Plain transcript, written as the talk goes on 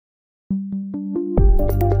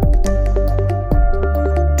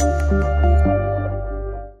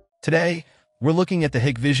Today, we're looking at the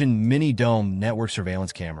Hikvision Mini Dome Network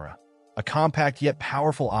Surveillance Camera, a compact yet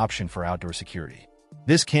powerful option for outdoor security.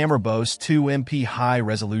 This camera boasts 2MP high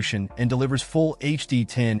resolution and delivers full HD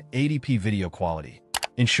 1080p video quality,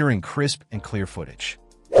 ensuring crisp and clear footage.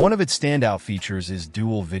 One of its standout features is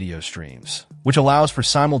dual video streams, which allows for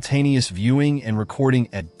simultaneous viewing and recording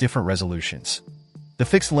at different resolutions. The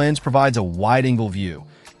fixed lens provides a wide-angle view,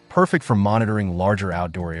 perfect for monitoring larger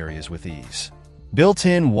outdoor areas with ease.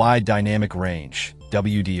 Built-in Wide Dynamic Range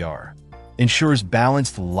 (WDR) ensures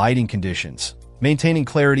balanced lighting conditions, maintaining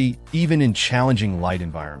clarity even in challenging light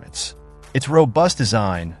environments. Its robust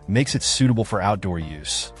design makes it suitable for outdoor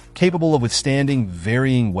use, capable of withstanding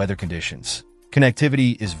varying weather conditions.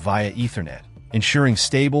 Connectivity is via Ethernet, ensuring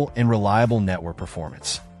stable and reliable network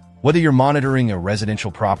performance. Whether you're monitoring a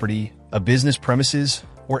residential property, a business premises,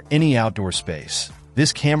 or any outdoor space,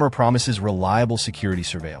 this camera promises reliable security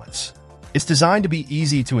surveillance. It's designed to be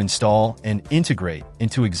easy to install and integrate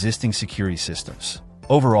into existing security systems.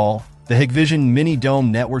 Overall, the Hikvision Mini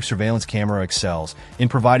Dome Network Surveillance Camera excels in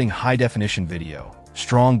providing high-definition video,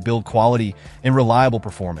 strong build quality, and reliable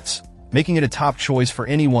performance, making it a top choice for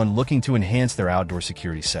anyone looking to enhance their outdoor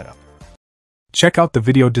security setup. Check out the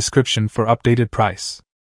video description for updated price.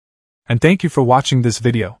 And thank you for watching this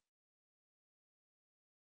video.